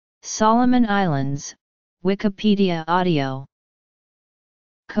Solomon Islands, Wikipedia audio.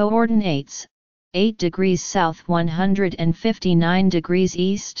 Coordinates: 8 degrees south 159 degrees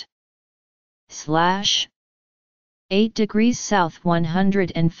east / 8 degrees south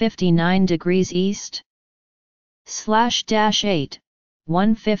 159 degrees east /8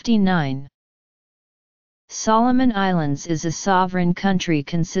 159. Solomon Islands is a sovereign country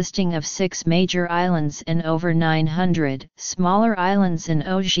consisting of 6 major islands and over 900 smaller islands in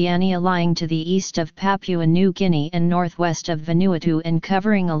Oceania, lying to the east of Papua New Guinea and northwest of Vanuatu, and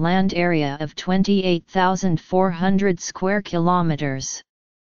covering a land area of 28,400 square kilometers.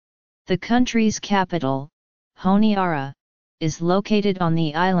 The country's capital, Honiara, is located on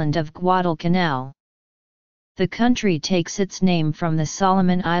the island of Guadalcanal. The country takes its name from the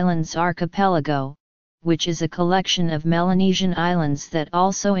Solomon Islands archipelago, which is a collection of Melanesian islands that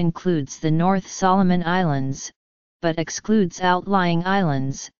also includes the North Solomon Islands, but excludes outlying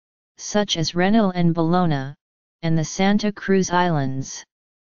islands, such as Rennell and Bellona, and the Santa Cruz Islands.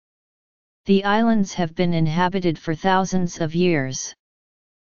 The islands have been inhabited for thousands of years.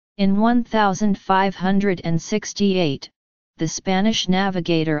 In 1568, the Spanish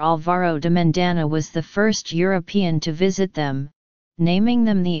navigator Álvaro de Mendana was the first European to visit them, naming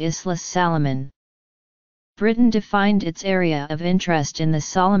them the Islas Salomon. Britain defined its area of interest in the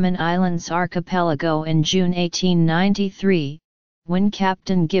Solomon Islands archipelago in June 1893, when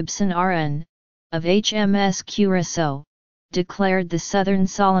Captain Gibson R.N., of HMS Curaçao, declared the southern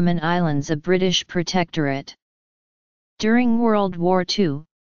Solomon Islands a British protectorate. During World War II,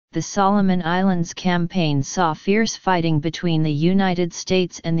 the Solomon Islands campaign saw fierce fighting between the United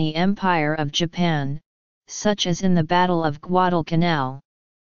States and the Empire of Japan, such as in the Battle of Guadalcanal.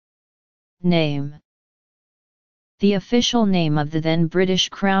 Name: the official name of the then British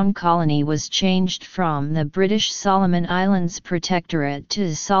Crown colony was changed from the British Solomon Islands Protectorate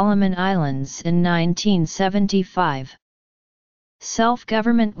to Solomon Islands in 1975.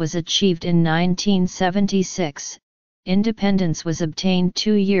 Self-government was achieved in 1976, independence was obtained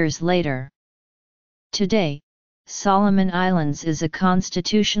 2 years later. Today, Solomon Islands is a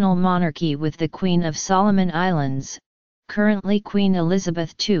constitutional monarchy with the Queen of Solomon Islands, currently Queen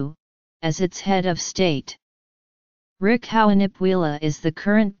Elizabeth II, as its head of state. Rikhoanipwila is the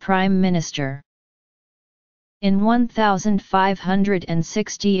current Prime Minister. In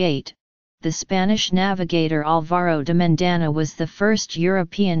 1568, the Spanish navigator Álvaro de Mendana was the first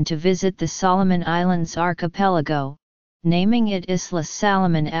European to visit the Solomon Islands archipelago, naming it Islas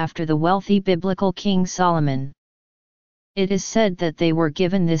Salomon after the wealthy biblical King Solomon. It is said that they were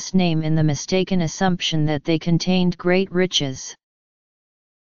given this name in the mistaken assumption that they contained great riches.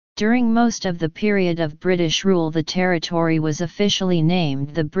 During most of the period of British rule, the territory was officially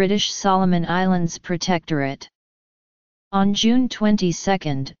named the British Solomon Islands Protectorate. On June 22,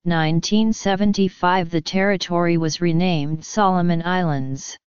 1975, the territory was renamed Solomon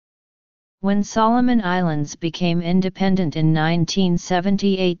Islands. When Solomon Islands became independent in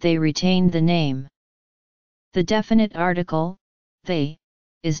 1978, they retained the name. The definite article, they,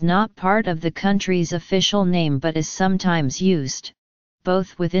 is not part of the country's official name but is sometimes used,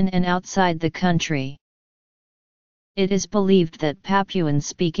 both within and outside the country. It is believed that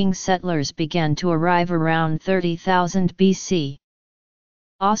Papuan-speaking settlers began to arrive around 30,000 BC.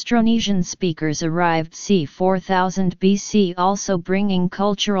 Austronesian speakers arrived c. 4000 BC, also bringing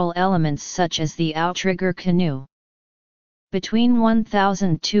cultural elements such as the outrigger canoe. Between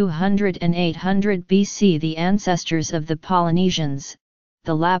 1200 and 800 BC, the ancestors of the Polynesians,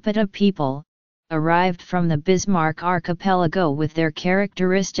 the Lapita people, arrived from the Bismarck archipelago with their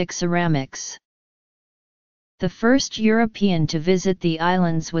characteristic ceramics. The first European to visit the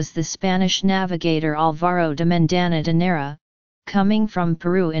islands was the Spanish navigator Álvaro de Mendana de Nera, coming from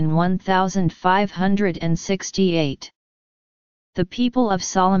Peru in 1568. The people of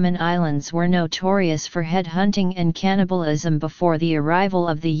Solomon Islands were notorious for headhunting and cannibalism before the arrival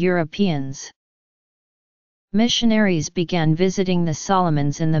of the Europeans. Missionaries began visiting the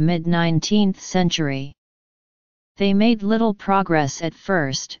Solomons in the mid-19th century. They made little progress at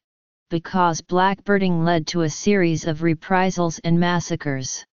first, because blackbirding led to a series of reprisals and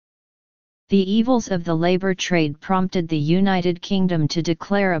massacres. The evils of the labor trade prompted the United Kingdom to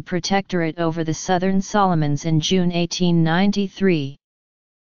declare a protectorate over the Southern Solomons in June 1893.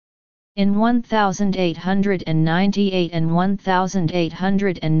 In 1898 and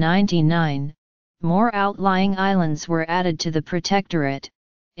 1899, more outlying islands were added to the protectorate.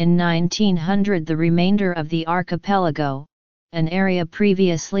 In 1900, the remainder of the archipelago, an area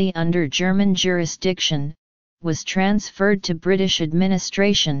previously under German jurisdiction, was transferred to British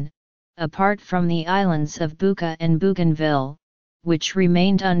administration. Apart from the islands of Buka and Bougainville, which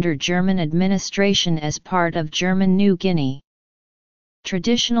remained under German administration as part of German New Guinea.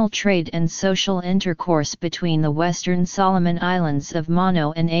 Traditional trade and social intercourse between the Western Solomon Islands of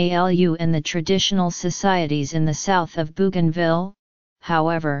Mono and Alu and the traditional societies in the south of Bougainville,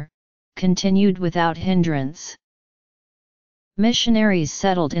 however, continued without hindrance. Missionaries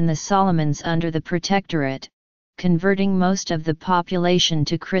settled in the Solomons under the Protectorate, converting most of the population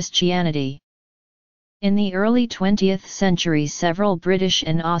to Christianity. In the early 20th century, several British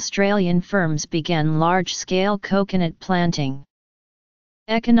and Australian firms began large-scale coconut planting.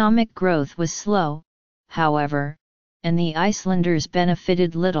 Economic growth was slow, however, and the Icelanders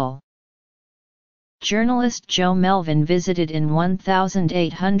benefited little. Journalist Joe Melvin visited in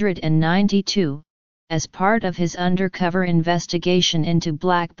 1892, as part of his undercover investigation into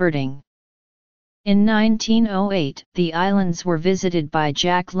blackbirding. In 1908, the islands were visited by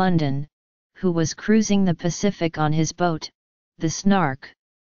Jack London, who was cruising the Pacific on his boat, the Snark.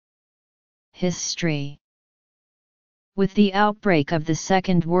 History. With the outbreak of the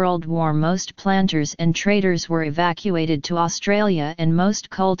Second World War, most planters and traders were evacuated to Australia and most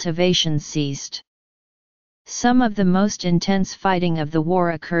cultivation ceased. Some of the most intense fighting of the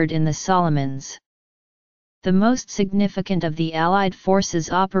war occurred in the Solomons. The most significant of the Allied forces'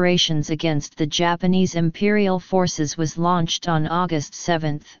 operations against the Japanese Imperial forces was launched on August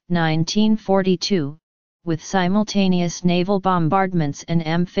 7, 1942, with simultaneous naval bombardments and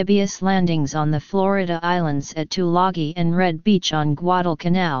amphibious landings on the Florida Islands at Tulagi and Red Beach on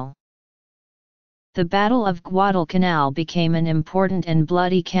Guadalcanal. The Battle of Guadalcanal became an important and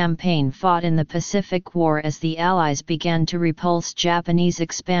bloody campaign fought in the Pacific War as the Allies began to repulse Japanese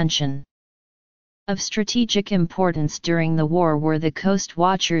expansion. Of strategic importance during the war were the coast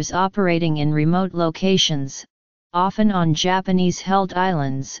watchers operating in remote locations, often on Japanese-held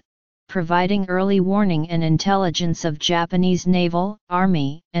islands, providing early warning and intelligence of Japanese naval,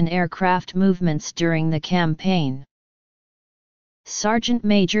 army, and aircraft movements during the campaign. Sergeant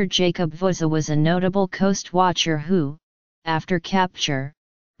Major Jacob Vuza was a notable coast watcher who, after capture,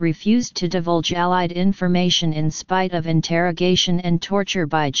 refused to divulge Allied information in spite of interrogation and torture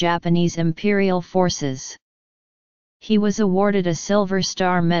by Japanese Imperial forces. He was awarded a Silver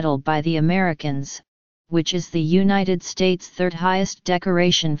Star Medal by the Americans, which is the United States' third highest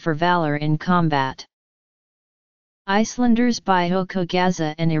decoration for valor in combat. Icelanders Bioko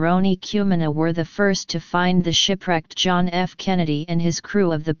Gaza and Ironi Kumina were the first to find the shipwrecked John F. Kennedy and his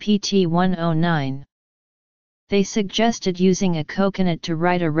crew of the PT-109. They suggested using a coconut to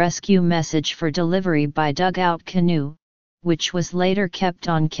write a rescue message for delivery by dugout canoe, which was later kept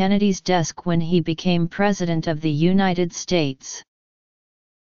on Kennedy's desk when he became President of the United States.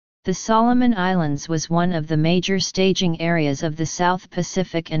 The Solomon Islands was one of the major staging areas of the South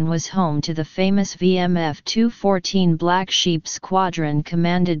Pacific and was home to the famous VMF 214 Black Sheep Squadron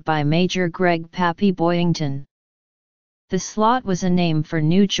commanded by Major Greg Pappy Boyington. The slot was a name for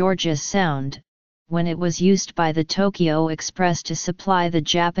New Georgia Sound, when it was used by the Tokyo Express to supply the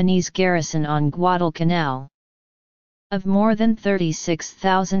Japanese garrison on Guadalcanal. Of more than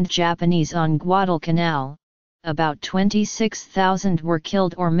 36,000 Japanese on Guadalcanal, about 26,000 were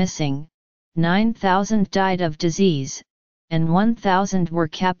killed or missing, 9,000 died of disease, and 1,000 were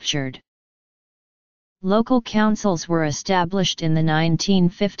captured. Local councils were established in the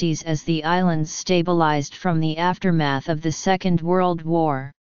 1950s as the islands stabilized from the aftermath of the Second World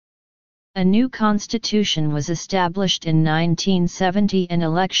War. A new constitution was established in 1970 and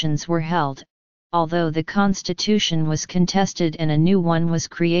elections were held, although the constitution was contested and a new one was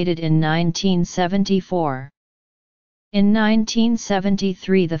created in 1974. In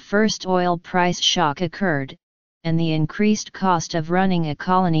 1973 the first oil price shock occurred, and the increased cost of running a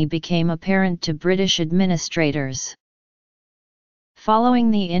colony became apparent to British administrators.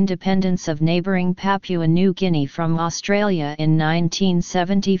 Following the independence of neighbouring Papua New Guinea from Australia in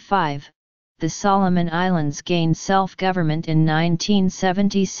 1975, the Solomon Islands gained self-government in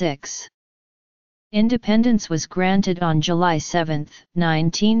 1976. Independence was granted on July 7,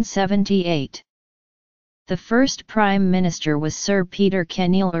 1978. The first Prime Minister was Sir Peter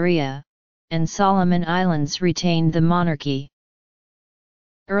Kenil-Uria, and Solomon Islands retained the monarchy.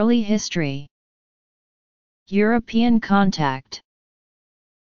 Early history. European contact.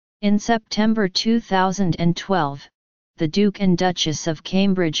 In September 2012, the Duke and Duchess of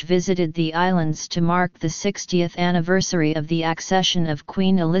Cambridge visited the islands to mark the 60th anniversary of the accession of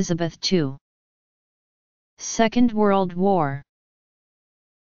Queen Elizabeth II. Second World War.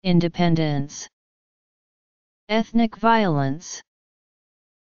 Independence. Ethnic violence.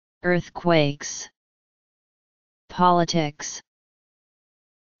 Earthquakes. Politics.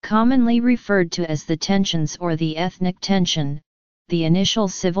 Commonly referred to as the tensions or the ethnic tension, the initial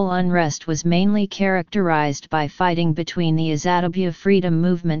civil unrest was mainly characterized by fighting between the Azadabia Freedom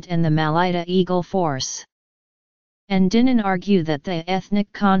Movement and the Malaita Eagle Force. Andinan argue that the ethnic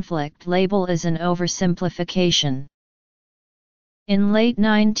conflict label is an oversimplification. In late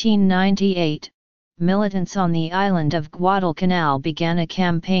 1998, militants on the island of Guadalcanal began a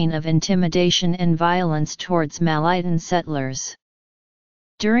campaign of intimidation and violence towards Malaitan settlers.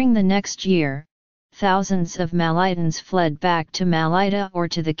 During the next year, thousands of Malaitans fled back to Malaita or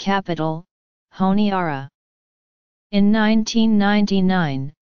to the capital, Honiara. In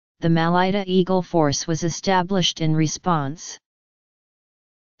 1999, the Malaita Eagle Force was established in response.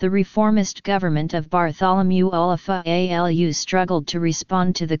 The reformist government of Bartholomew Olifa ALU struggled to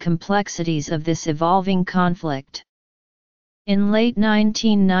respond to the complexities of this evolving conflict. In late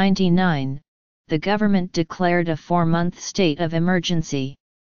 1999, the government declared a 4-month state of emergency.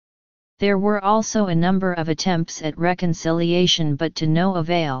 There were also a number of attempts at reconciliation but to no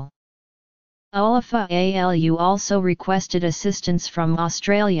avail. Olifa ALU also requested assistance from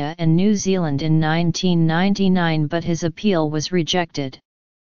Australia and New Zealand in 1999 but his appeal was rejected.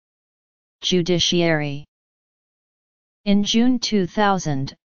 Judiciary. In June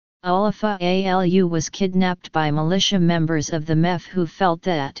 2000, Olifa ALU was kidnapped by militia members of the MEF who felt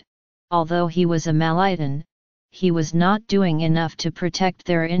that, although he was a Malaitan, he was not doing enough to protect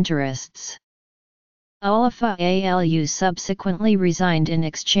their interests. Olifa ALU subsequently resigned in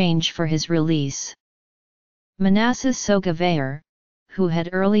exchange for his release. Manasseh Sogavare, who had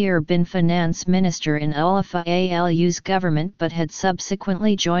earlier been finance minister in Olifa ALU's government but had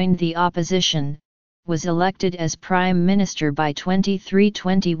subsequently joined the opposition, was elected as prime minister by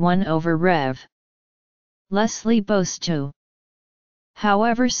 23-21 over Rev. Leslie Bosto.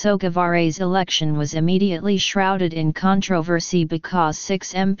 However, Sogavare's election was immediately shrouded in controversy because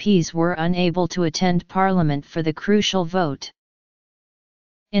 6 MPs were unable to attend Parliament for the crucial vote.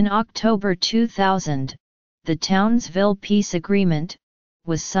 In October 2000, the Townsville Peace Agreement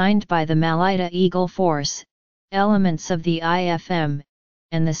was signed by the Malaita Eagle Force, elements of the IFM,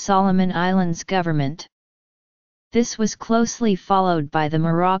 and the Solomon Islands government. This was closely followed by the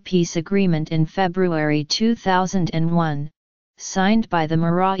Mara Peace Agreement in February 2001, signed by the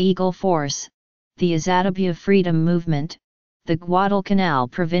Mara Eagle Force, the Azadabia Freedom Movement, the Guadalcanal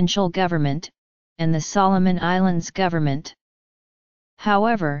Provincial Government, and the Solomon Islands government.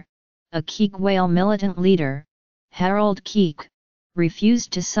 However, a Kikwail militant leader, Harold Keek,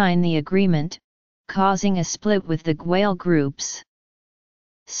 refused to sign the agreement, causing a split with the Gwail groups.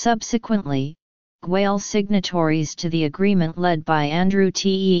 Subsequently, Gwail signatories to the agreement led by Andrew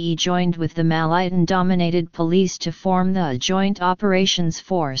Tee joined with the Malaitan-dominated police to form the Joint Operations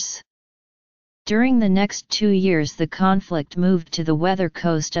Force. During the next 2 years the conflict moved to the weather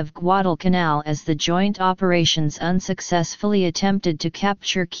coast of Guadalcanal as the joint operations unsuccessfully attempted to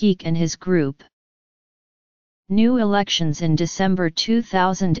capture Keek and his group. New elections in December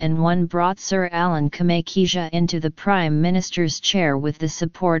 2001 brought Sir Alan Kamakija into the Prime Minister's chair with the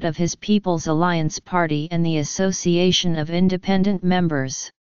support of his People's Alliance Party and the Association of Independent Members.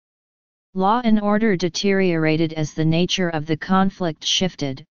 Law and order deteriorated as the nature of the conflict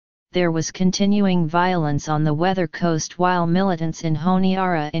shifted. There was continuing violence on the weather coast while militants in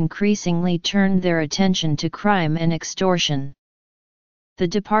Honiara increasingly turned their attention to crime and extortion. The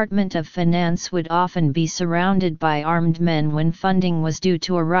Department of Finance would often be surrounded by armed men when funding was due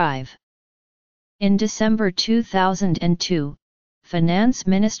to arrive. In December 2002, Finance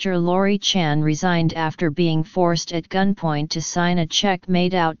Minister Laurie Chan resigned after being forced at gunpoint to sign a check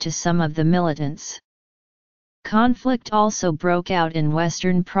made out to some of the militants. Conflict also broke out in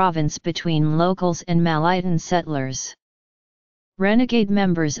Western Province between locals and Malaitan settlers. Renegade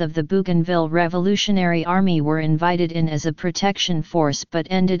members of the Bougainville Revolutionary Army were invited in as a protection force but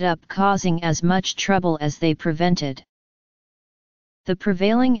ended up causing as much trouble as they prevented. The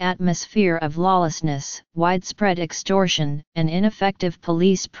prevailing atmosphere of lawlessness, widespread extortion, and ineffective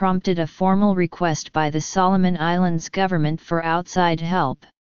police prompted a formal request by the Solomon Islands government for outside help.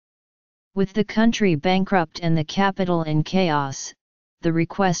 With the country bankrupt and the capital in chaos, the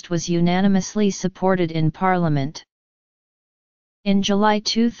request was unanimously supported in Parliament. In July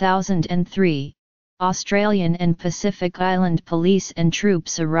 2003, Australian and Pacific Island police and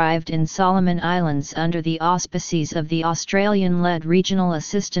troops arrived in Solomon Islands under the auspices of the Australian-led Regional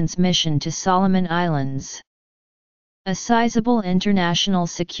Assistance Mission to Solomon Islands. A sizable international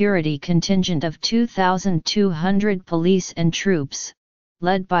security contingent of 2,200 police and troops,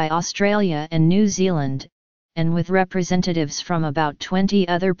 led by Australia and New Zealand, and with representatives from about 20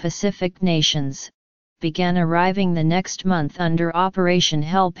 other Pacific nations, began arriving the next month under Operation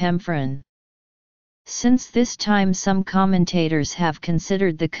Help Emfron. Since this time some commentators have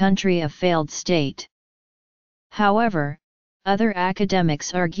considered the country a failed state. However, other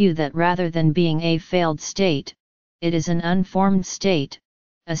academics argue that rather than being a failed state, it is an unformed state,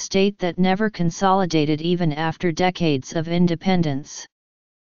 a state that never consolidated even after decades of independence.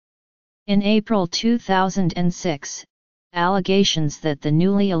 In April 2006, allegations that the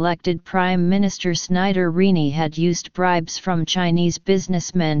newly elected Prime Minister Snyder Rini had used bribes from Chinese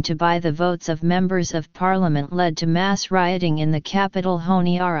businessmen to buy the votes of members of parliament led to mass rioting in the capital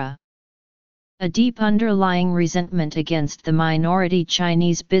Honiara. A deep underlying resentment against the minority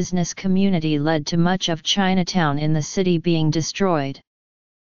Chinese business community led to much of Chinatown in the city being destroyed.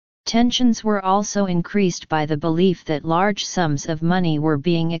 Tensions were also increased by the belief that large sums of money were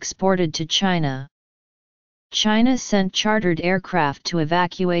being exported to China. China sent chartered aircraft to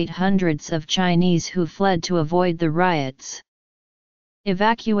evacuate hundreds of Chinese who fled to avoid the riots.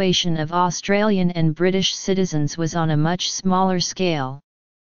 Evacuation of Australian and British citizens was on a much smaller scale.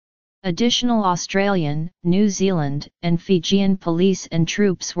 Additional Australian, New Zealand, and Fijian police and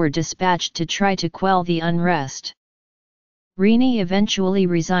troops were dispatched to try to quell the unrest. Rini eventually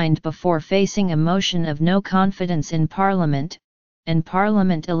resigned before facing a motion of no confidence in Parliament, and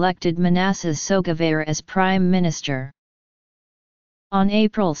Parliament elected Manasseh Sogavare as Prime Minister. On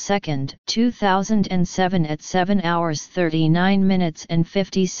April 2, 2007 at 7 hours 39 minutes and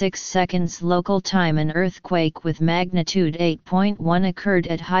 56 seconds local time, an earthquake with magnitude 8.1 occurred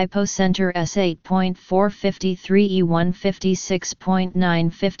at hypocenter S8.453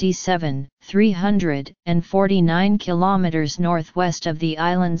 E156.957, 349 km northwest of the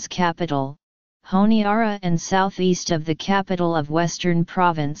island's capital, Honiara, and southeast of the capital of Western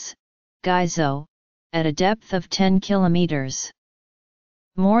Province, Guizhou, at a depth of 10 kilometers.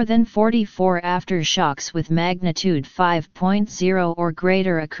 More than 44 aftershocks with magnitude 5.0 or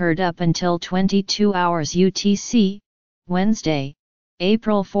greater occurred up until 22 hours UTC, Wednesday,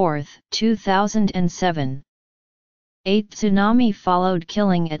 April 4, 2007. A tsunami followed,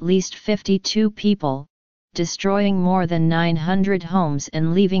 killing at least 52 people, destroying more than 900 homes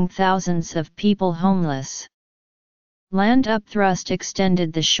and leaving thousands of people homeless. Land upthrust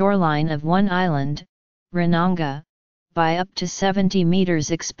extended the shoreline of one island, Rananga, by up to 70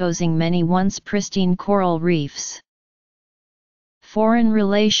 meters, exposing many once pristine coral reefs. Foreign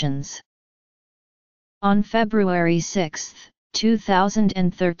relations. On February 6,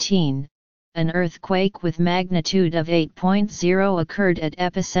 2013, an earthquake with magnitude of 8.0 occurred at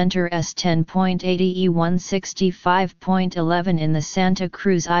epicenter S10.80 E165.11 in the Santa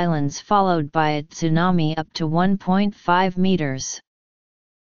Cruz Islands, followed by a tsunami up to 1.5 meters.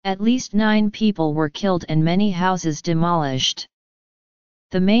 At least 9 people were killed and many houses demolished.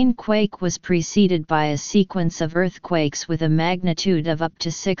 The main quake was preceded by a sequence of earthquakes with a magnitude of up to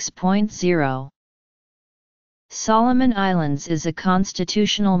 6.0. Solomon Islands is a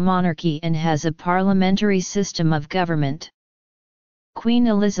constitutional monarchy and has a parliamentary system of government. Queen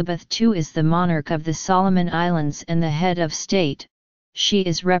Elizabeth II is the monarch of the Solomon Islands and the head of state. She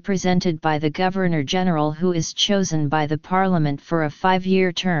is represented by the Governor-General, who is chosen by the Parliament for a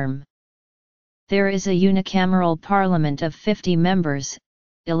 5-year term. There is a unicameral Parliament of 50 members,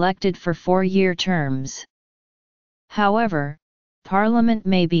 elected for 4-year terms. However, Parliament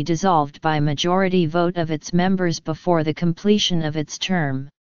may be dissolved by majority vote of its members before the completion of its term.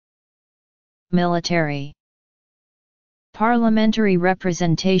 Military. Parliamentary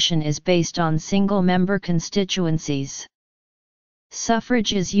representation is based on single-member constituencies.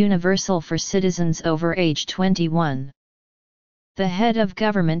 Suffrage is universal for citizens over age 21. The head of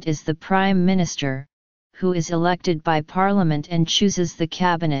government is the Prime Minister, who is elected by Parliament and chooses the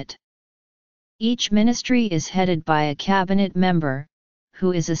cabinet. Each ministry is headed by a cabinet member,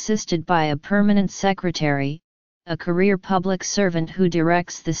 who is assisted by a permanent secretary, a career public servant who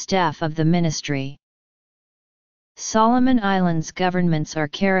directs the staff of the ministry. Solomon Islands governments are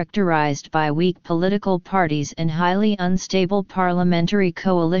characterized by weak political parties and highly unstable parliamentary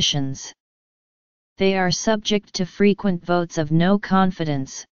coalitions. They are subject to frequent votes of no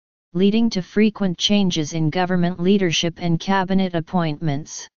confidence, leading to frequent changes in government leadership and cabinet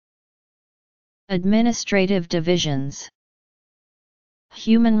appointments. Administrative divisions.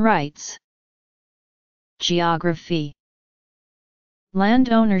 Human rights. Geography.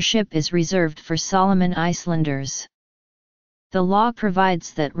 Land ownership is reserved for Solomon Islanders. The law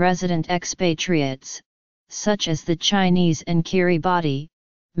provides that resident expatriates, such as the Chinese and Kiribati,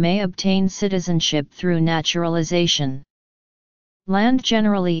 may obtain citizenship through naturalization. Land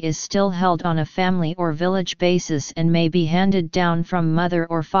generally is still held on a family or village basis and may be handed down from mother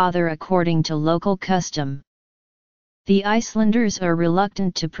or father according to local custom. The Icelanders are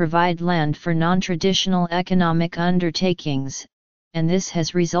reluctant to provide land for non-traditional economic undertakings, and this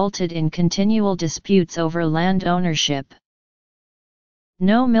has resulted in continual disputes over land ownership.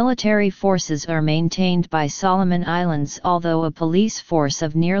 No military forces are maintained by Solomon Islands, although a police force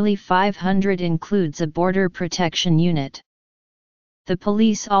of nearly 500 includes a border protection unit. The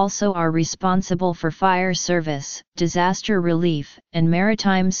police also are responsible for fire service, disaster relief, and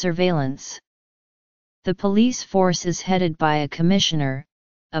maritime surveillance. The police force is headed by a commissioner,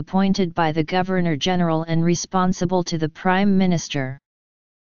 appointed by the Governor-General and responsible to the Prime Minister.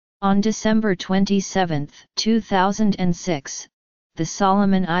 On December 27, 2006, the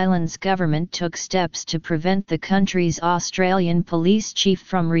Solomon Islands government took steps to prevent the country's Australian police chief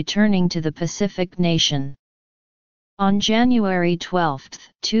from returning to the Pacific nation. On January 12,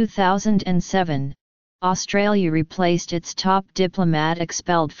 2007, Australia replaced its top diplomat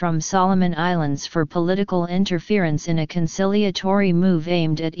expelled from Solomon Islands for political interference in a conciliatory move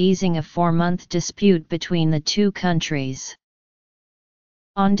aimed at easing a 4-month dispute between the two countries.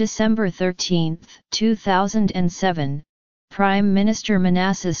 On December 13, 2007, Prime Minister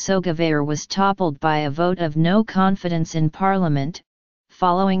Manasseh Sogavare was toppled by a vote of no confidence in Parliament,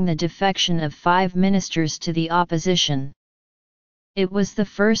 following the defection of 5 ministers to the opposition. It was the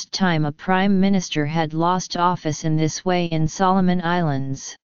first time a prime minister had lost office in this way in Solomon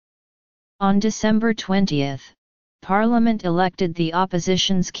Islands. On December 20, Parliament elected the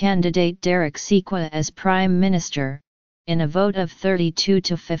opposition's candidate Derek Sequa as prime minister, in a vote of 32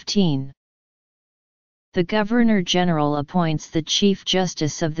 to 15. The Governor-General appoints the Chief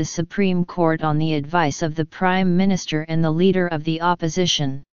Justice of the Supreme Court on the advice of the Prime Minister and the Leader of the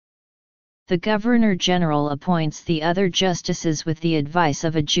Opposition. The Governor-General appoints the other justices with the advice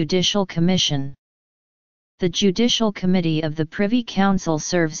of a judicial commission. The Judicial Committee of the Privy Council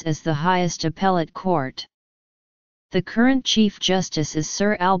serves as the highest appellate court. The current Chief Justice is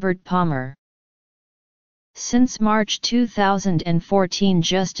Sir Albert Palmer. Since March 2014,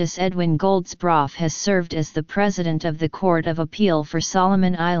 Justice Edwin Goldsbrough has served as the President of the Court of Appeal for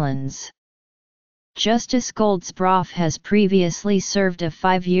Solomon Islands. Justice Goldsbrough has previously served a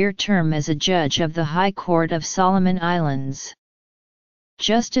 5-year term as a judge of the High Court of Solomon Islands.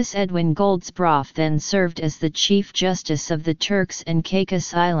 Justice Edwin Goldsbrough then served as the Chief Justice of the Turks and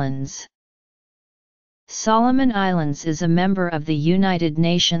Caicos Islands. Solomon Islands is a member of the United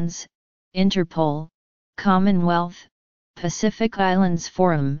Nations, Interpol, Commonwealth, Pacific Islands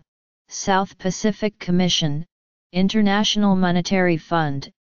Forum, South Pacific Commission, International Monetary Fund,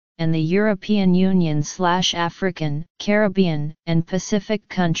 and the European Union/African, Caribbean, and Pacific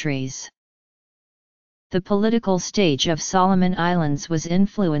countries. The political stage of Solomon Islands was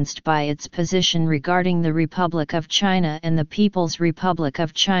influenced by its position regarding the Republic of China and the People's Republic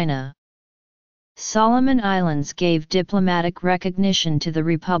of China. Solomon Islands gave diplomatic recognition to the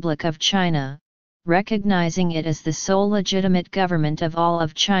Republic of China, recognizing it as the sole legitimate government of all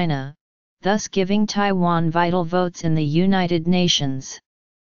of China, thus giving Taiwan vital votes in the United Nations.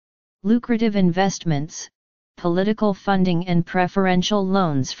 Lucrative investments, political funding and preferential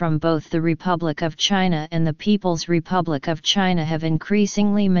loans from both the Republic of China and the People's Republic of China have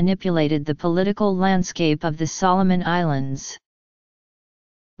increasingly manipulated the political landscape of the Solomon Islands.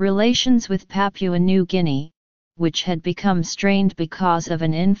 Relations with Papua New Guinea, which had become strained because of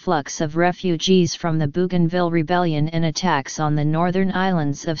an influx of refugees from the Bougainville Rebellion and attacks on the northern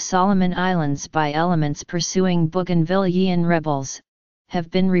islands of Solomon Islands by elements pursuing Bougainvillean rebels, have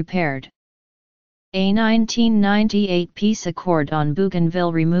been repaired. A 1998 peace accord on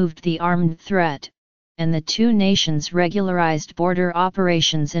Bougainville removed the armed threat, and the two nations regularized border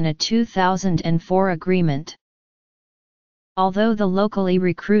operations in a 2004 agreement. Although the locally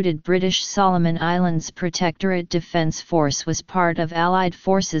recruited British Solomon Islands Protectorate Defence Force was part of Allied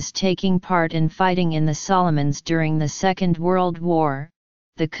forces taking part in fighting in the Solomons during the Second World War,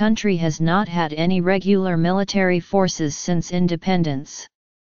 the country has not had any regular military forces since independence.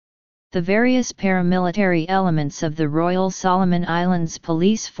 The various paramilitary elements of the Royal Solomon Islands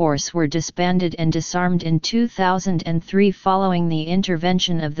Police Force were disbanded and disarmed in 2003 following the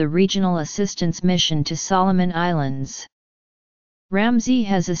intervention of the Regional Assistance Mission to Solomon Islands. Ramsey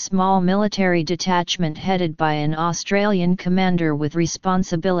has a small military detachment headed by an Australian commander with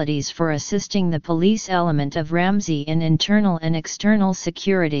responsibilities for assisting the police element of Ramsey in internal and external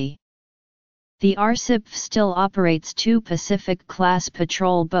security. The RCIP still operates 2 Pacific-class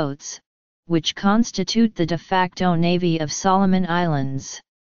patrol boats, which constitute the de facto Navy of Solomon Islands.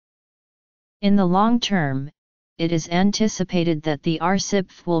 In the long term, it is anticipated that the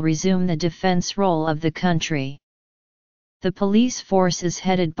RCIP will resume the defense role of the country. The police force is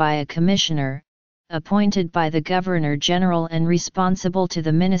headed by a commissioner, appointed by the Governor-General and responsible to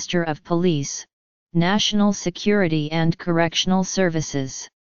the Minister of Police, National Security and Correctional Services.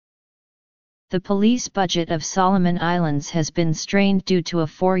 The police budget of Solomon Islands has been strained due to a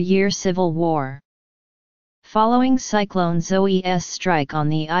 4-year civil war. Following Cyclone Zoe's strike on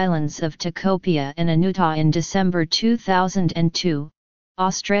the islands of Tikopia and Anuta in December 2002,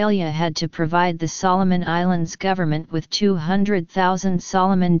 Australia had to provide the Solomon Islands government with $200,000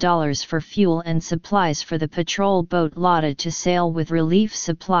 Solomon dollars for fuel and supplies for the patrol boat lauded to sail with relief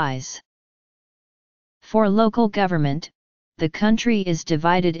supplies. For local government, the country is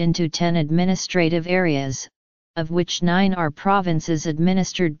divided into 10 administrative areas, of which 9 are provinces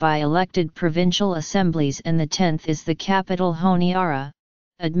administered by elected provincial assemblies, and the 10th is the capital Honiara,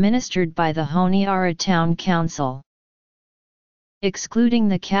 administered by the Honiara Town Council. Excluding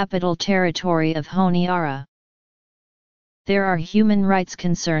the capital territory of Honiara, there are human rights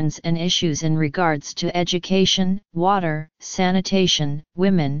concerns and issues in regards to education, water, sanitation,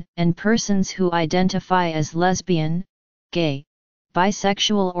 women, and persons who identify as lesbian, gay,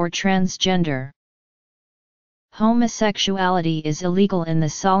 bisexual or transgender. Homosexuality is illegal in the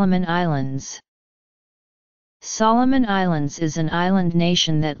Solomon Islands. Solomon Islands is an island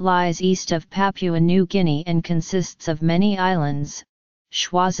nation that lies east of Papua New Guinea and consists of many islands: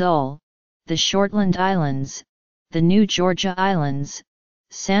 Choiseul, the Shortland Islands, the New Georgia Islands,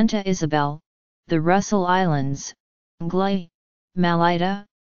 Santa Isabel, the Russell Islands, Ngli, Malaita,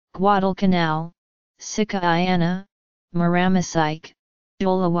 Guadalcanal, Sikaiana, Maramasike,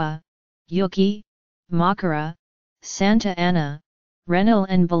 Dolawa, Yuki, Makara, Santa Ana, Renal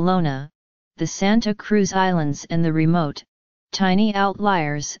and Bologna, the Santa Cruz Islands and the remote, tiny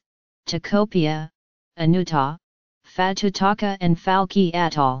outliers, Tikopia, Anuta, Fatutaka and Falki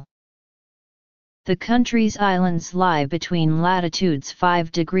Atoll. The country's islands lie between latitudes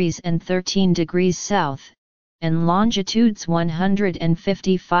 5 degrees and 13 degrees south, and longitudes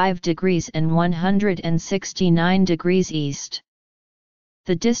 155 degrees and 169 degrees east.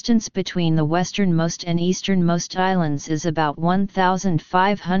 The distance between the westernmost and easternmost islands is about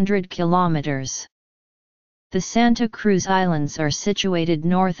 1,500 kilometers. The Santa Cruz Islands are situated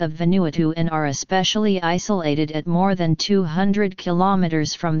north of Vanuatu and are especially isolated at more than 200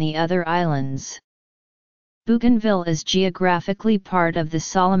 kilometers from the other islands. Bougainville is geographically part of the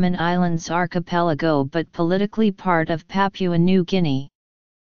Solomon Islands archipelago but politically part of Papua New Guinea.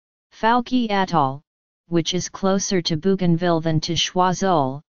 Falki Atoll, which is closer to Bougainville than to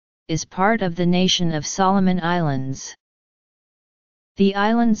Choiseul, is part of the nation of Solomon Islands. The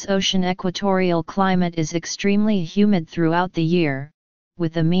island's ocean equatorial climate is extremely humid throughout the year,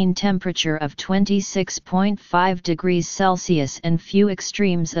 with a mean temperature of 26.5 degrees Celsius and few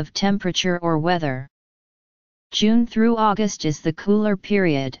extremes of temperature or weather. June through August is the cooler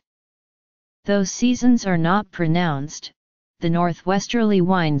period. Though seasons are not pronounced, the northwesterly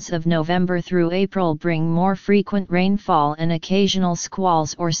winds of November through April bring more frequent rainfall and occasional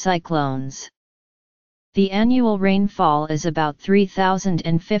squalls or cyclones. The annual rainfall is about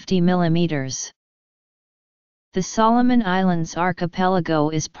 3,050 millimeters. The Solomon Islands archipelago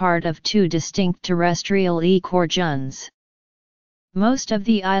is part of 2 distinct terrestrial ecoregions. Most of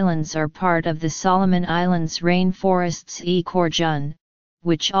the islands are part of the Solomon Islands rainforests ecoregion,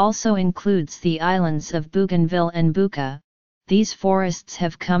 which also includes the islands of Bougainville and Buka. These forests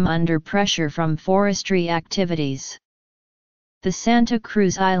have come under pressure from forestry activities. The Santa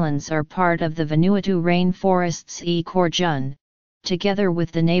Cruz Islands are part of the Vanuatu rainforests ecoregion, together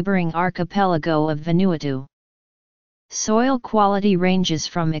with the neighboring archipelago of Vanuatu. Soil quality ranges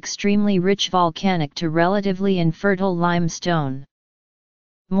from extremely rich volcanic to relatively infertile limestone.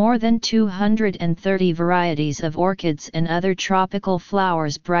 More than 230 varieties of orchids and other tropical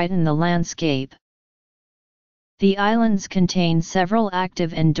flowers brighten the landscape. The islands contain several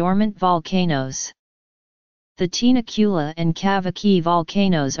active and dormant volcanoes. The Tinakula and Kavaki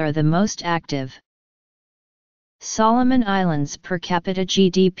volcanoes are the most active. Solomon Islands per capita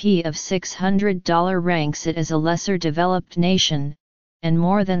GDP of $600 ranks it as a lesser developed nation, and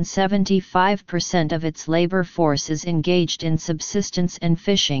more than 75% of its labor force is engaged in subsistence and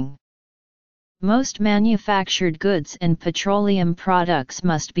fishing. Most manufactured goods and petroleum products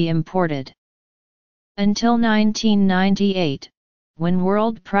must be imported. Until 1998, when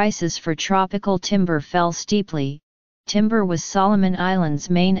world prices for tropical timber fell steeply, timber was Solomon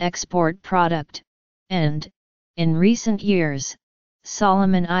Islands' main export product, and, in recent years,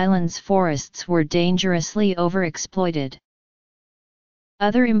 Solomon Islands forests were dangerously overexploited.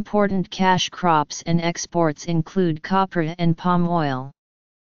 Other important cash crops and exports include copra and palm oil.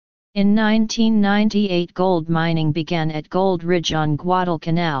 In 1998, gold mining began at Gold Ridge on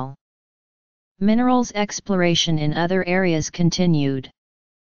Guadalcanal. Minerals exploration in other areas continued.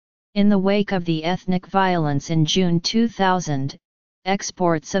 In the wake of the ethnic violence in June 2000,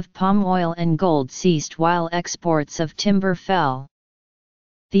 exports of palm oil and gold ceased while exports of timber fell.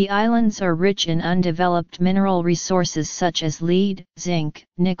 The islands are rich in undeveloped mineral resources such as lead, zinc,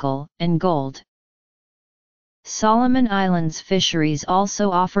 nickel, and gold. Solomon Islands fisheries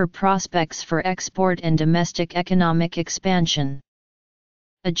also offer prospects for export and domestic economic expansion.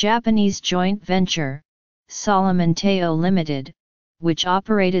 A Japanese joint venture, Solomon Teo Limited, which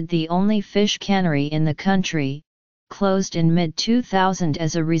operated the only fish cannery in the country, closed in mid-2000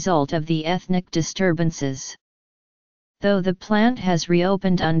 as a result of the ethnic disturbances. Though the plant has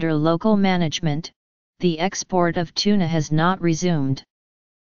reopened under local management, the export of tuna has not resumed.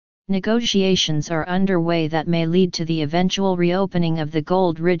 Negotiations are underway that may lead to the eventual reopening of the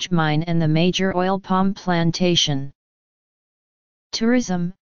Gold Ridge mine and the major oil palm plantation.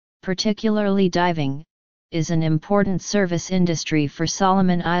 Tourism, particularly diving, is an important service industry for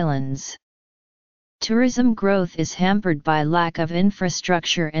Solomon Islands. Tourism growth is hampered by lack of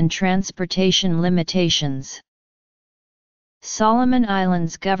infrastructure and transportation limitations. Solomon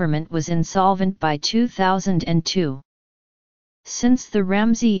Islands government was insolvent by 2002. Since the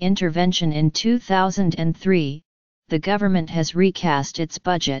Ramsay intervention in 2003, the government has recast its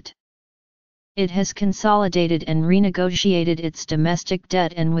budget. It has consolidated and renegotiated its domestic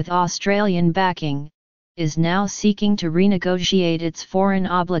debt and with Australian backing, is now seeking to renegotiate its foreign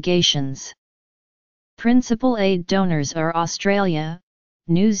obligations. Principal aid donors are Australia,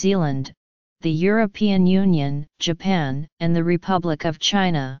 New Zealand, the European Union, Japan, and the Republic of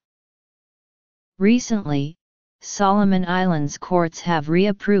China. Recently, Solomon Islands courts have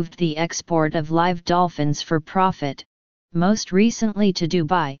reapproved the export of live dolphins for profit, most recently to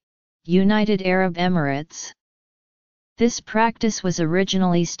Dubai, United Arab Emirates. This practice was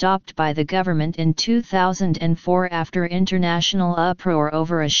originally stopped by the government in 2004 after international uproar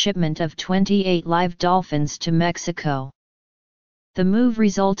over a shipment of 28 live dolphins to Mexico. The move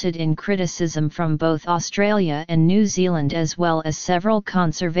resulted in criticism from both Australia and New Zealand as well as several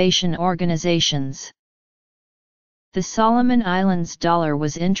conservation organizations. The Solomon Islands dollar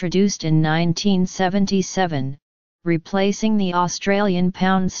was introduced in 1977, replacing the Australian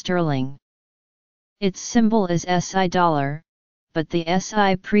pound sterling. Its symbol is SI dollar, but the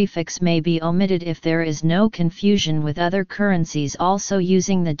SI prefix may be omitted if there is no confusion with other currencies also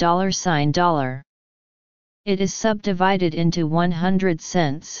using the $. It is subdivided into 100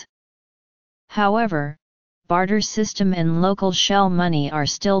 cents. However, barter system and local shell money are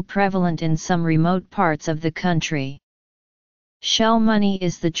still prevalent in some remote parts of the country. Shell money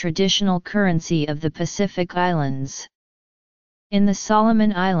is the traditional currency of the Pacific Islands. In the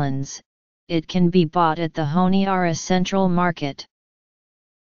Solomon Islands, it can be bought at the Honiara Central Market.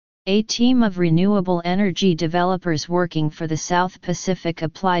 A team of renewable energy developers working for the South Pacific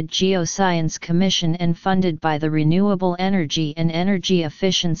Applied Geoscience Commission and funded by the Renewable Energy and Energy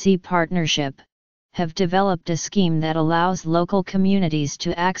Efficiency Partnership, have developed a scheme that allows local communities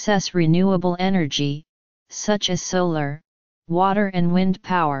to access renewable energy, such as solar, water and wind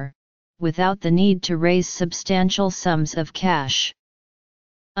power, without the need to raise substantial sums of cash.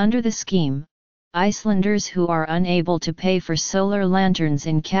 Under the scheme, Icelanders who are unable to pay for solar lanterns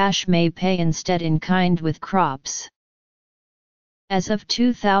in cash may pay instead in kind with crops. As of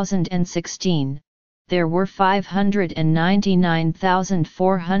 2016, there were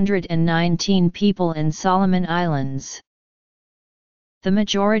 599,419 people in Solomon Islands. The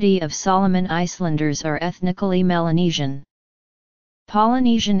majority of Solomon Islanders are ethnically Melanesian.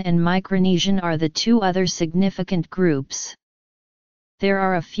 Polynesian and Micronesian are the two other significant groups. There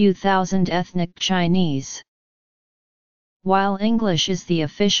are a few thousand ethnic Chinese. While English is the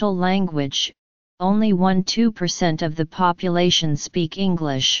official language, only 1–2% of the population speak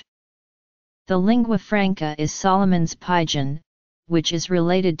English. The lingua franca is Solomon's Pidgin, which is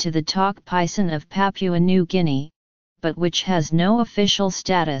related to the Tok Pisin of Papua New Guinea, but which has no official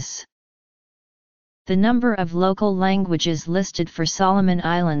status. The number of local languages listed for Solomon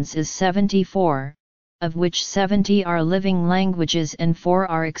Islands is 74. Of which 70 are living languages and 4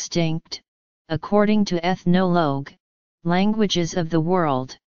 are extinct, according to Ethnologue, Languages of the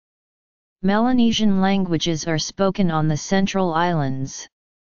World. Melanesian languages are spoken on the Central Islands.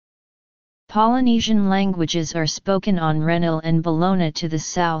 Polynesian languages are spoken on Renil and Bellona to the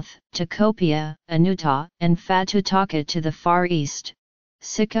south, Tikopia, Anuta, and Fatutaka to the far east,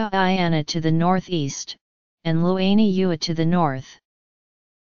 Sika Iana to the northeast, and Luani Ua to the north.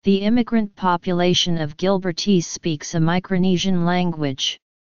 The immigrant population of Gilbertese speaks a Micronesian language.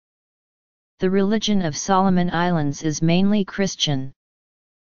 The religion of Solomon Islands is mainly Christian.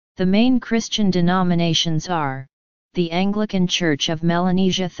 The main Christian denominations are the Anglican Church of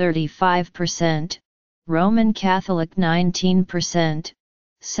Melanesia 35%, Roman Catholic 19%,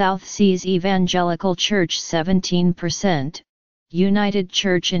 South Seas Evangelical Church 17%, United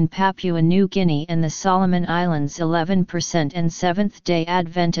Church in Papua New Guinea and the Solomon Islands 11% and Seventh-day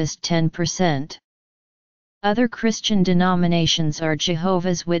Adventist 10%. Other Christian denominations are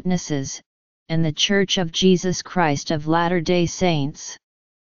Jehovah's Witnesses, and the Church of Jesus Christ of Latter-day Saints.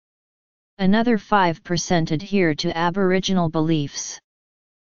 Another 5% adhere to Aboriginal beliefs.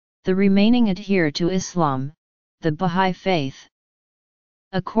 The remaining adhere to Islam, the Bahá'í Faith.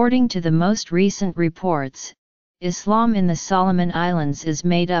 According to the most recent reports, Islam in the Solomon Islands is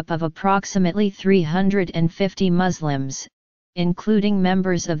made up of approximately 350 Muslims, including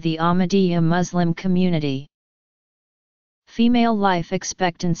members of the Ahmadiyya Muslim community. Female life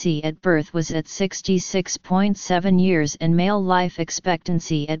expectancy at birth was at 66.7 years and male life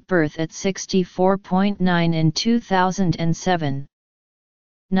expectancy at birth at 64.9 in 2007.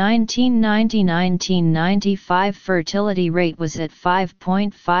 1990–1995 fertility rate was at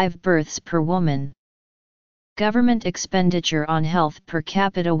 5.5 births per woman. Government expenditure on health per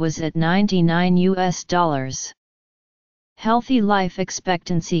capita was at $99. Healthy life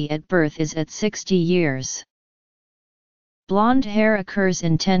expectancy at birth is at 60 years. Blonde hair occurs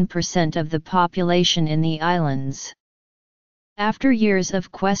in 10% of the population in the islands. After years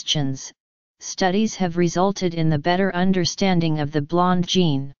of questions, studies have resulted in the better understanding of the blonde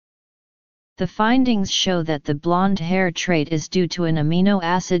gene. The findings show that the blonde hair trait is due to an amino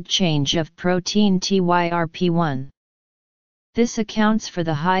acid change of protein TYRP1. This accounts for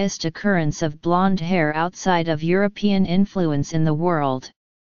the highest occurrence of blonde hair outside of European influence in the world.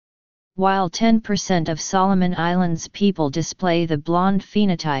 While 10% of Solomon Islands people display the blonde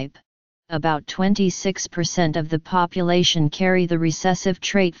phenotype, about 26% of the population carry the recessive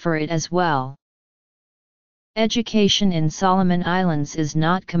trait for it as well. Education in Solomon Islands is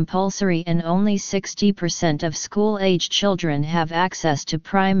not compulsory and only 60% of school-age children have access to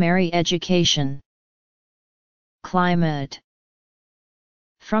primary education. Climate.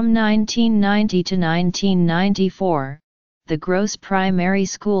 From 1990 to 1994, the gross primary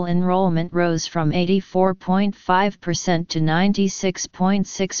school enrollment rose from 84.5% to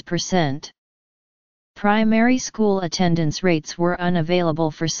 96.6%. Primary school attendance rates were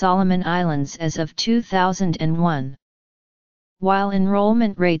unavailable for Solomon Islands as of 2001. While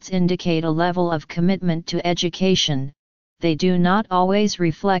enrollment rates indicate a level of commitment to education, they do not always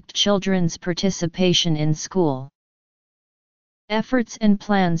reflect children's participation in school. Efforts and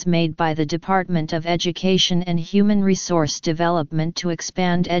plans made by the Department of Education and Human Resource Development to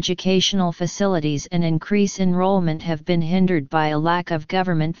expand educational facilities and increase enrollment have been hindered by a lack of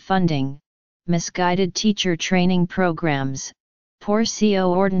government funding, misguided teacher training programs, poor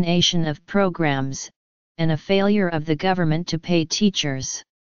coordination of programs, and a failure of the government to pay teachers.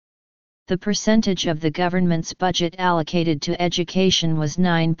 The percentage of the government's budget allocated to education was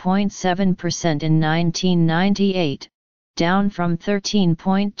 9.7% in 1998. Down from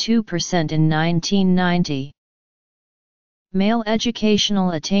 13.2% in 1990. Male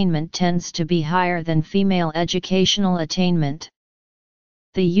educational attainment tends to be higher than female educational attainment.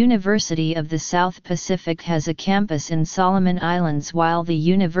 The University of the South Pacific has a campus in Solomon Islands, while the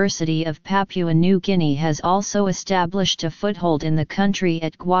University of Papua New Guinea has also established a foothold in the country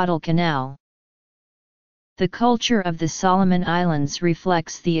at Guadalcanal. The culture of the Solomon Islands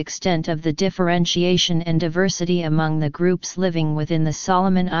reflects the extent of the differentiation and diversity among the groups living within the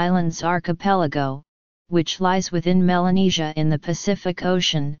Solomon Islands archipelago, which lies within Melanesia in the Pacific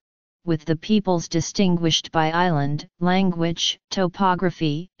Ocean, with the peoples distinguished by island, language,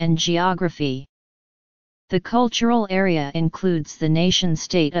 topography, and geography. The cultural area includes the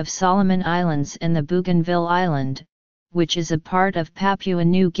nation-state of Solomon Islands and the Bougainville Island, which is a part of Papua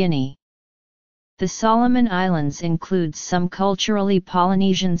New Guinea. The Solomon Islands includes some culturally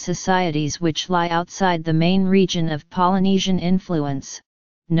Polynesian societies which lie outside the main region of Polynesian influence,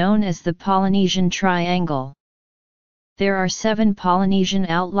 known as the Polynesian Triangle. There are 7 Polynesian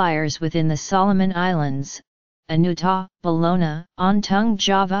outliers within the Solomon Islands: Anuta, Bologna, Ontung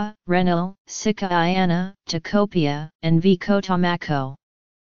Java, Reno, Sikaiana, Takopia, and Vikotamako.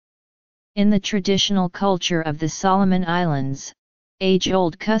 In the traditional culture of the Solomon Islands,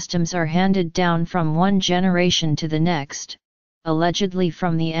 age-old customs are handed down from one generation to the next, allegedly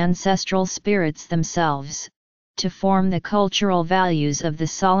from the ancestral spirits themselves, to form the cultural values of the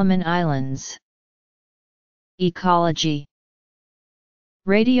Solomon Islands. Ecology.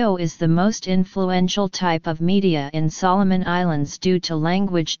 Radio is the most influential type of media in Solomon Islands due to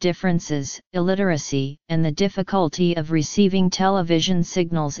language differences, illiteracy, and the difficulty of receiving television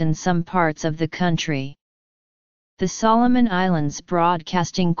signals in some parts of the country. The Solomon Islands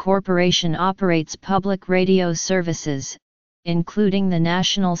Broadcasting Corporation operates public radio services, including the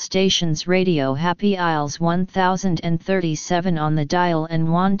national stations Radio Happy Isles 1037 on the dial and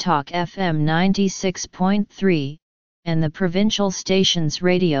Wantalk FM 96.3, and the provincial stations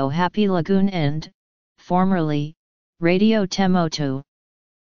Radio Happy Lagoon and, formerly, Radio Temotu.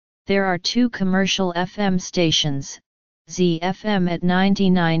 There are two commercial FM stations, ZFM at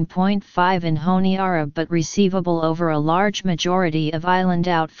 99.5 in Honiara but receivable over a large majority of island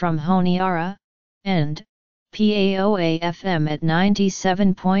out from Honiara, and PAOA-FM at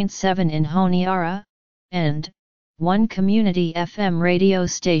 97.7 in Honiara, and one community FM radio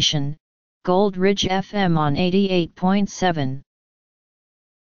station, Gold Ridge FM on 88.7.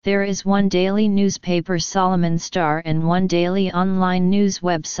 There is one daily newspaper Solomon Star and one daily online news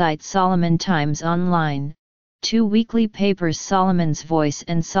website Solomon Times Online, two weekly papers Solomon's Voice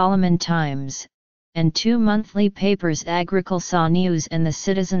and Solomon Times, and two monthly papers Agriculsa News and the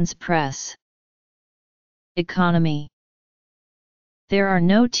Citizens Press. Economy. There are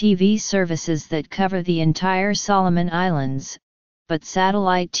no TV services that cover the entire Solomon Islands, but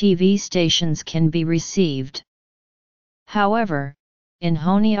satellite TV stations can be received. However, in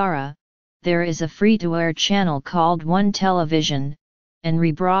Honiara, there is a free-to-air channel called One Television, and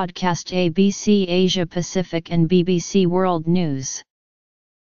rebroadcast ABC Asia Pacific and BBC World News.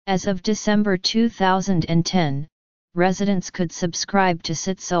 As of December 2010, residents could subscribe to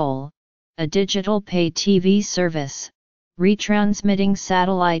Sitsol, a digital pay TV service, retransmitting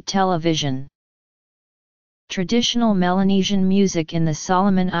satellite television. Traditional Melanesian music in the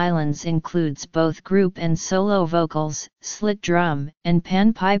Solomon Islands includes both group and solo vocals, slit drum, and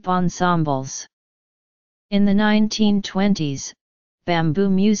panpipe ensembles. In the 1920s, bamboo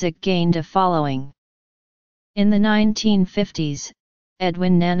music gained a following. In the 1950s,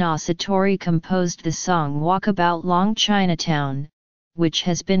 Edwin Nana Satori composed the song Walkabout Long Chinatown, which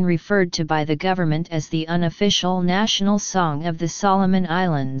has been referred to by the government as the unofficial national song of the Solomon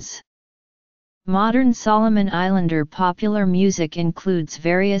Islands. Modern Solomon Islander popular music includes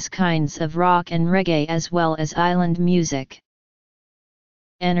various kinds of rock and reggae as well as island music.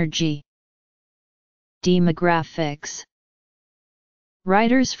 Energy. Demographics.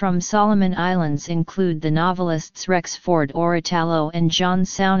 Writers from Solomon Islands include the novelists Rexford Oratalo and John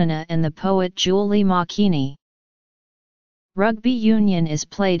Saunana and the poet Julie Makini. Rugby union is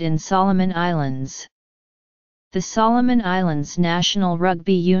played in Solomon Islands. The Solomon Islands national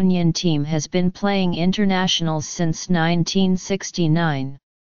rugby union team has been playing internationals since 1969.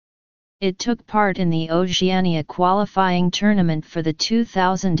 It took part in the Oceania qualifying tournament for the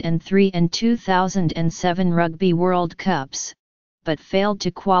 2003 and 2007 Rugby World Cups, but failed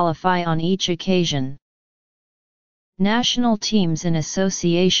to qualify on each occasion. National teams in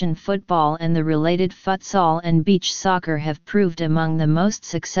association football and the related futsal and beach soccer have proved among the most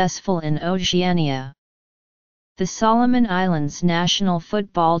successful in Oceania. The Solomon Islands national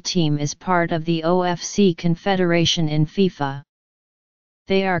football team is part of the OFC Confederation in FIFA.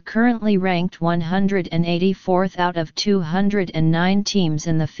 They are currently ranked 184th out of 209 teams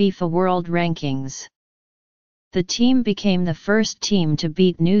in the FIFA World Rankings. The team became the first team to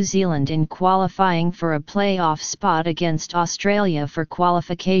beat New Zealand in qualifying for a playoff spot against Australia for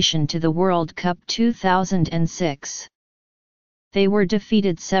qualification to the World Cup 2006. They were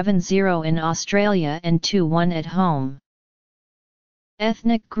defeated 7-0 in Australia and 2-1 at home.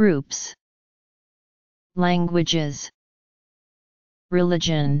 Ethnic groups. Languages.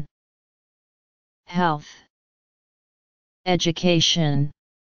 Religion. Health. Education.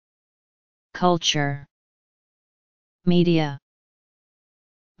 Culture. Media.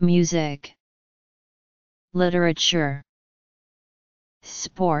 Music. Literature.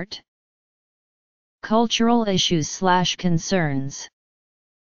 Sport. Cultural issues/concerns.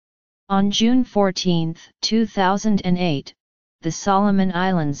 On June 14, 2008, the Solomon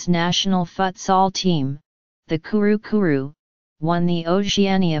Islands national futsal team, the Kuru Kuru, won the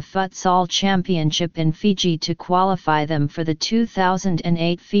Oceania Futsal Championship in Fiji to qualify them for the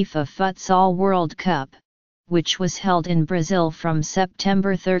 2008 FIFA Futsal World Cup, which was held in Brazil from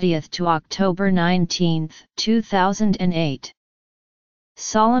September 30 to October 19, 2008.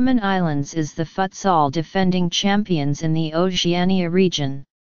 Solomon Islands is the futsal defending champions in the Oceania region.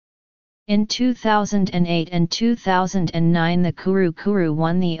 In 2008 and 2009 the Kuru Kuru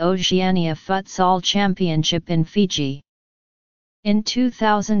won the Oceania Futsal Championship in Fiji. In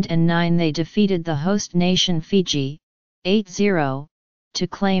 2009 they defeated the host nation Fiji, 8-0, to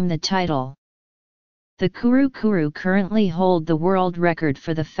claim the title. The Kuru Kuru currently hold the world record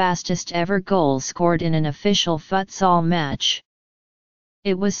for the fastest ever goal scored in an official futsal match.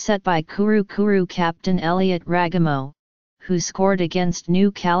 It was set by Kuru Kuru captain Elliot Ragamo, who scored against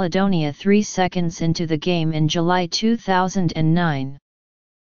New Caledonia 3 seconds into the game in July 2009.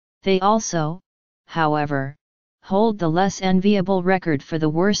 They also, however, hold the less enviable record for the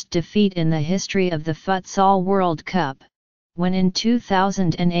worst defeat in the history of the Futsal World Cup, when in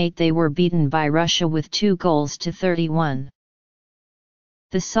 2008 they were beaten by Russia with 2-31.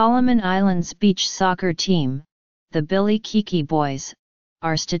 The Solomon Islands beach soccer team, the Billy Kiki Boys,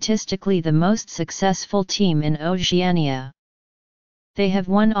 are statistically the most successful team in Oceania. They have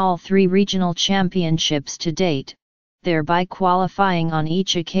won all 3 regional championships to date, thereby qualifying on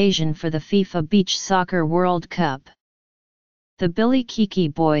each occasion for the FIFA Beach Soccer World Cup. The Billy Kiki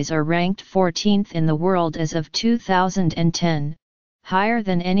Boys are ranked 14th in the world as of 2010, higher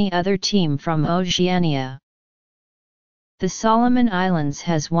than any other team from Oceania. The Solomon Islands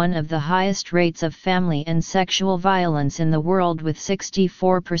has one of the highest rates of family and sexual violence in the world, with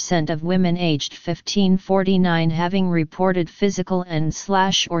 64% of women aged 15-49 having reported physical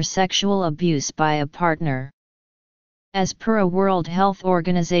and/or sexual abuse by a partner. As per a World Health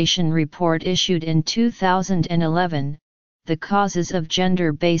Organization report issued in 2011, the causes of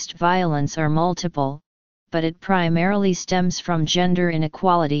gender-based violence are multiple, but it primarily stems from gender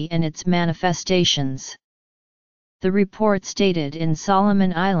inequality and its manifestations. The report stated in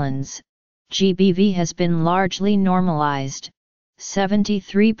Solomon Islands, GBV has been largely normalized.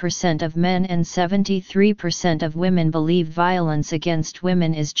 73% of men and 73% of women believe violence against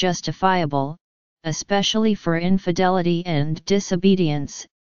women is justifiable, especially for infidelity and disobedience,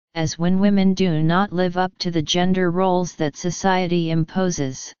 as when women do not live up to the gender roles that society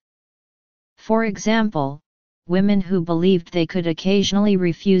imposes. For example, women who believed they could occasionally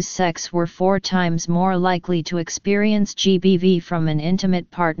refuse sex were 4 times more likely to experience GBV from an intimate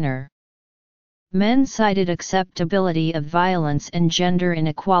partner. Men cited acceptability of violence and gender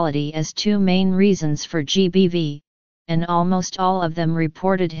inequality as 2 main reasons for GBV, and almost all of them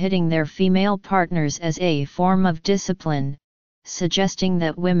reported hitting their female partners as a form of discipline, suggesting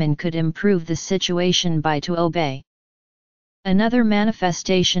that women could improve the situation by to obey. Another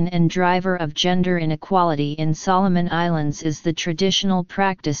manifestation and driver of gender inequality in Solomon Islands is the traditional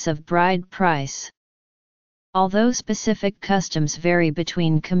practice of bride price. Although specific customs vary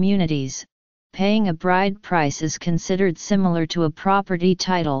between communities, paying a bride price is considered similar to a property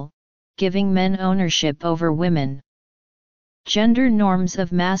title, giving men ownership over women. Gender norms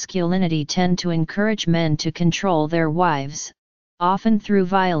of masculinity tend to encourage men to control their wives, often through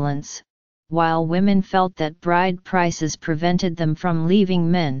violence, while women felt that bride prices prevented them from leaving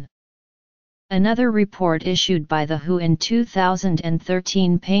men. Another report issued by the WHO in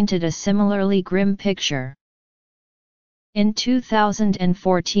 2013 painted a similarly grim picture. In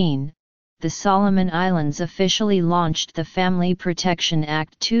 2014, the Solomon Islands officially launched the Family Protection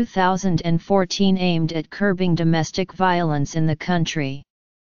Act 2014 aimed at curbing domestic violence in the country.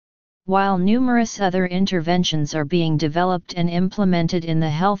 While numerous other interventions are being developed and implemented in the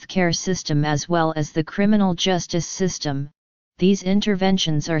healthcare system as well as the criminal justice system, these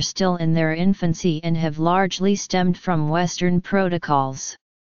interventions are still in their infancy and have largely stemmed from Western protocols.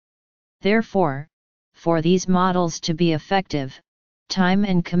 Therefore, for these models to be effective, time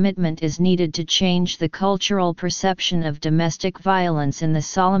and commitment is needed to change the cultural perception of domestic violence in the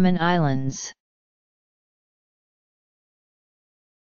Solomon Islands.